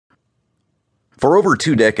For over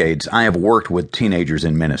 2 decades, I have worked with teenagers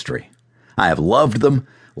in ministry. I have loved them,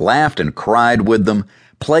 laughed and cried with them,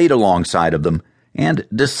 played alongside of them, and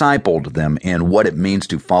discipled them in what it means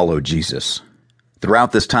to follow Jesus.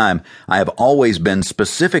 Throughout this time, I have always been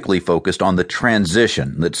specifically focused on the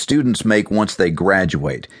transition that students make once they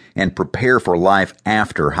graduate and prepare for life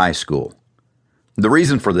after high school. The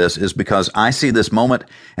reason for this is because I see this moment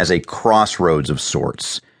as a crossroads of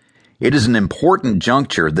sorts. It is an important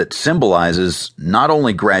juncture that symbolizes not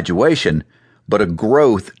only graduation, but a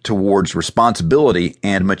growth towards responsibility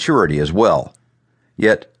and maturity as well.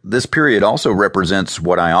 Yet, this period also represents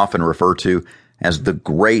what I often refer to as the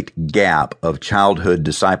great gap of childhood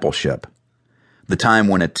discipleship, the time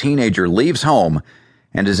when a teenager leaves home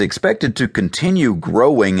and is expected to continue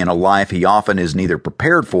growing in a life he often is neither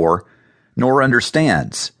prepared for nor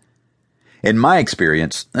understands. In my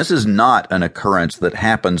experience, this is not an occurrence that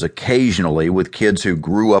happens occasionally with kids who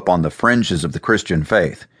grew up on the fringes of the Christian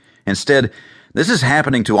faith. Instead, this is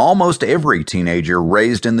happening to almost every teenager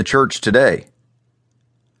raised in the church today.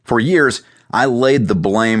 For years, I laid the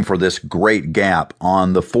blame for this great gap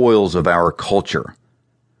on the foils of our culture.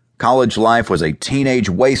 College life was a teenage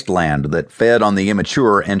wasteland that fed on the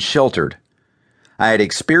immature and sheltered. I had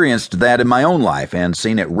experienced that in my own life and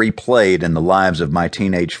seen it replayed in the lives of my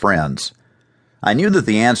teenage friends. I knew that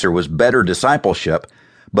the answer was better discipleship,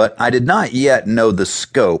 but I did not yet know the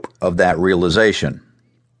scope of that realization.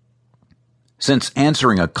 Since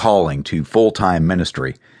answering a calling to full-time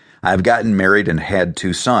ministry, I have gotten married and had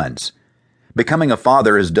 2 sons. Becoming a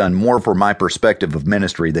father has done more for my perspective of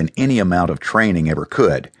ministry than any amount of training ever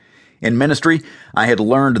could. In ministry, I had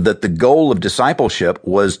learned that the goal of discipleship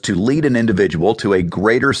was to lead an individual to a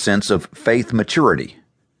greater sense of faith maturity.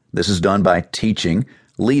 This is done by teaching,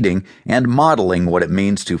 leading, and modeling what it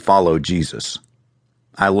means to follow Jesus.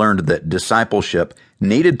 I learned that discipleship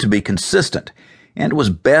needed to be consistent and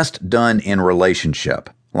was best done in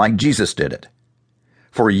relationship, like Jesus did it.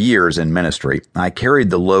 For years in ministry, I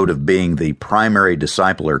carried the load of being the primary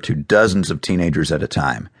discipler to dozens of teenagers at a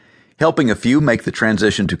time, helping a few make the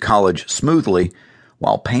transition to college smoothly,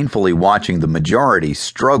 while painfully watching the majority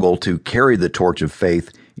struggle to carry the torch of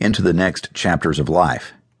faith into the next chapters of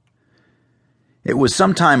life. It was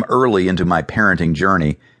sometime early into my parenting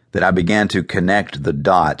journey that I began to connect the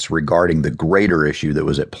dots regarding the greater issue that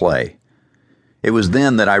was at play. It was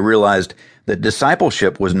then that I realized that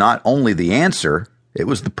discipleship was not only the answer, it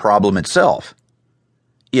was the problem itself.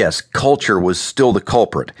 Yes, culture was still the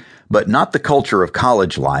culprit, but not the culture of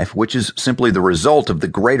college life, which is simply the result of the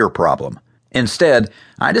greater problem. Instead,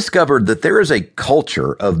 I discovered that there is a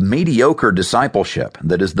culture of mediocre discipleship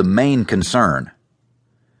that is the main concern.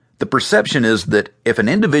 The perception is that if an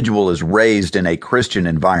individual is raised in a Christian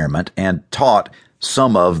environment and taught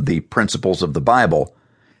some of the principles of the Bible,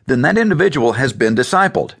 then that individual has been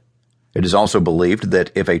discipled. It is also believed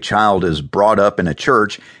that if a child is brought up in a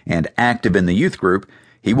church and active in the youth group,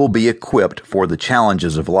 he will be equipped for the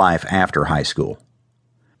challenges of life after high school.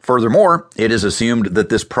 Furthermore, it is assumed that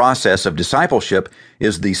this process of discipleship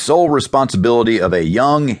is the sole responsibility of a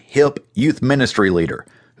young, hip youth ministry leader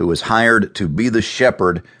who is hired to be the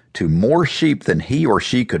shepherd to more sheep than he or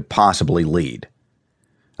she could possibly lead.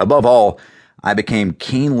 Above all, I became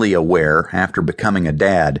keenly aware after becoming a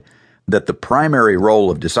dad that the primary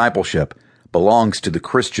role of discipleship belongs to the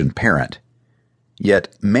Christian parent.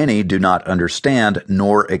 Yet many do not understand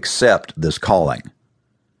nor accept this calling.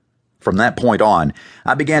 From that point on,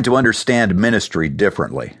 I began to understand ministry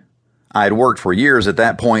differently. I had worked for years at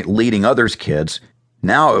that point leading others' kids.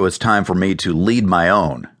 Now it was time for me to lead my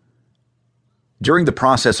own. During the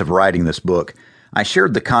process of writing this book, I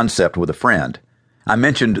shared the concept with a friend. I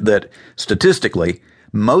mentioned that, statistically,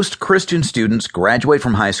 most Christian students graduate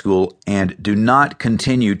from high school and do not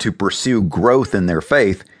continue to pursue growth in their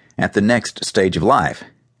faith at the next stage of life.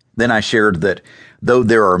 Then I shared that, though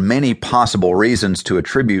there are many possible reasons to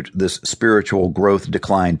attribute this spiritual growth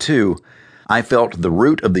decline to, I felt the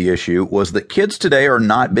root of the issue was that kids today are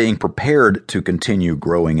not being prepared to continue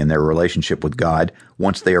growing in their relationship with God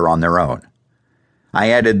once they are on their own. I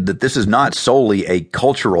added that this is not solely a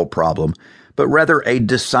cultural problem, but rather a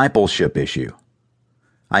discipleship issue.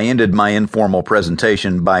 I ended my informal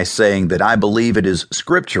presentation by saying that I believe it is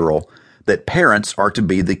scriptural that parents are to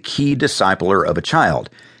be the key discipler of a child,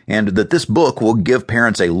 and that this book will give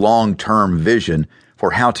parents a long-term vision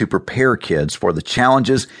for how to prepare kids for the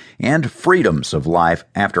challenges and freedoms of life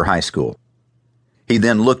after high school. He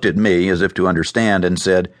then looked at me as if to understand and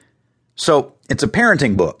said, "So, it's a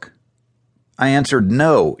parenting book?" I answered,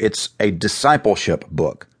 "No, it's a discipleship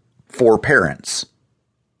book for parents."